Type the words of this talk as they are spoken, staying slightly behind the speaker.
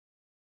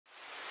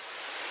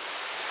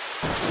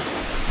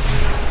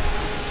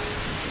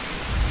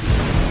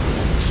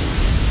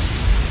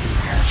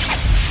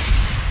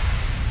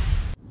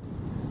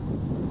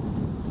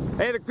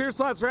clear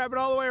slots wrapping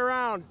all the way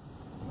around.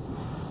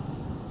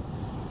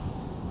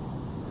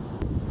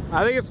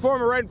 I think it's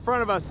forming right in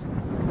front of us.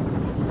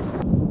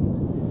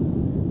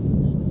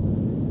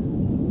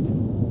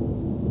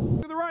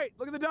 Look at the right,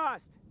 look at the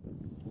dust.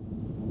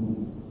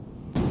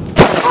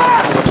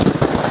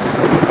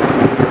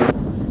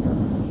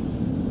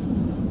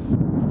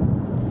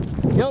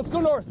 Yeah, let's go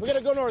north. We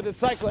gotta go north. It's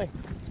cycling.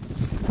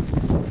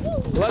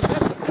 Let's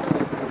hit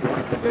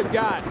it. Good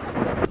God.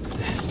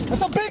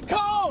 That's a big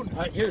cone! All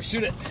right, here,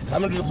 shoot it.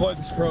 I'm gonna deploy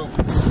this probe.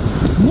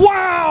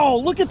 Wow,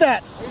 look at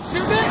that! Are you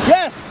shooting it?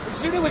 Yes! We're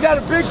shooting. We got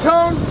a big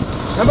cone.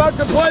 I'm about to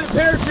deploy the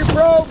parachute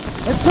probe.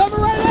 It's coming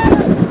right at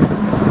us.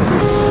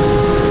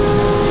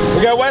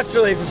 We got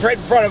westerlies. It's right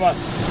in front of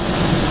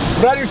us.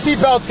 Put on your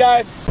seatbelts,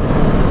 guys.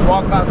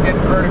 Walk-on's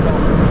getting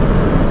vertical.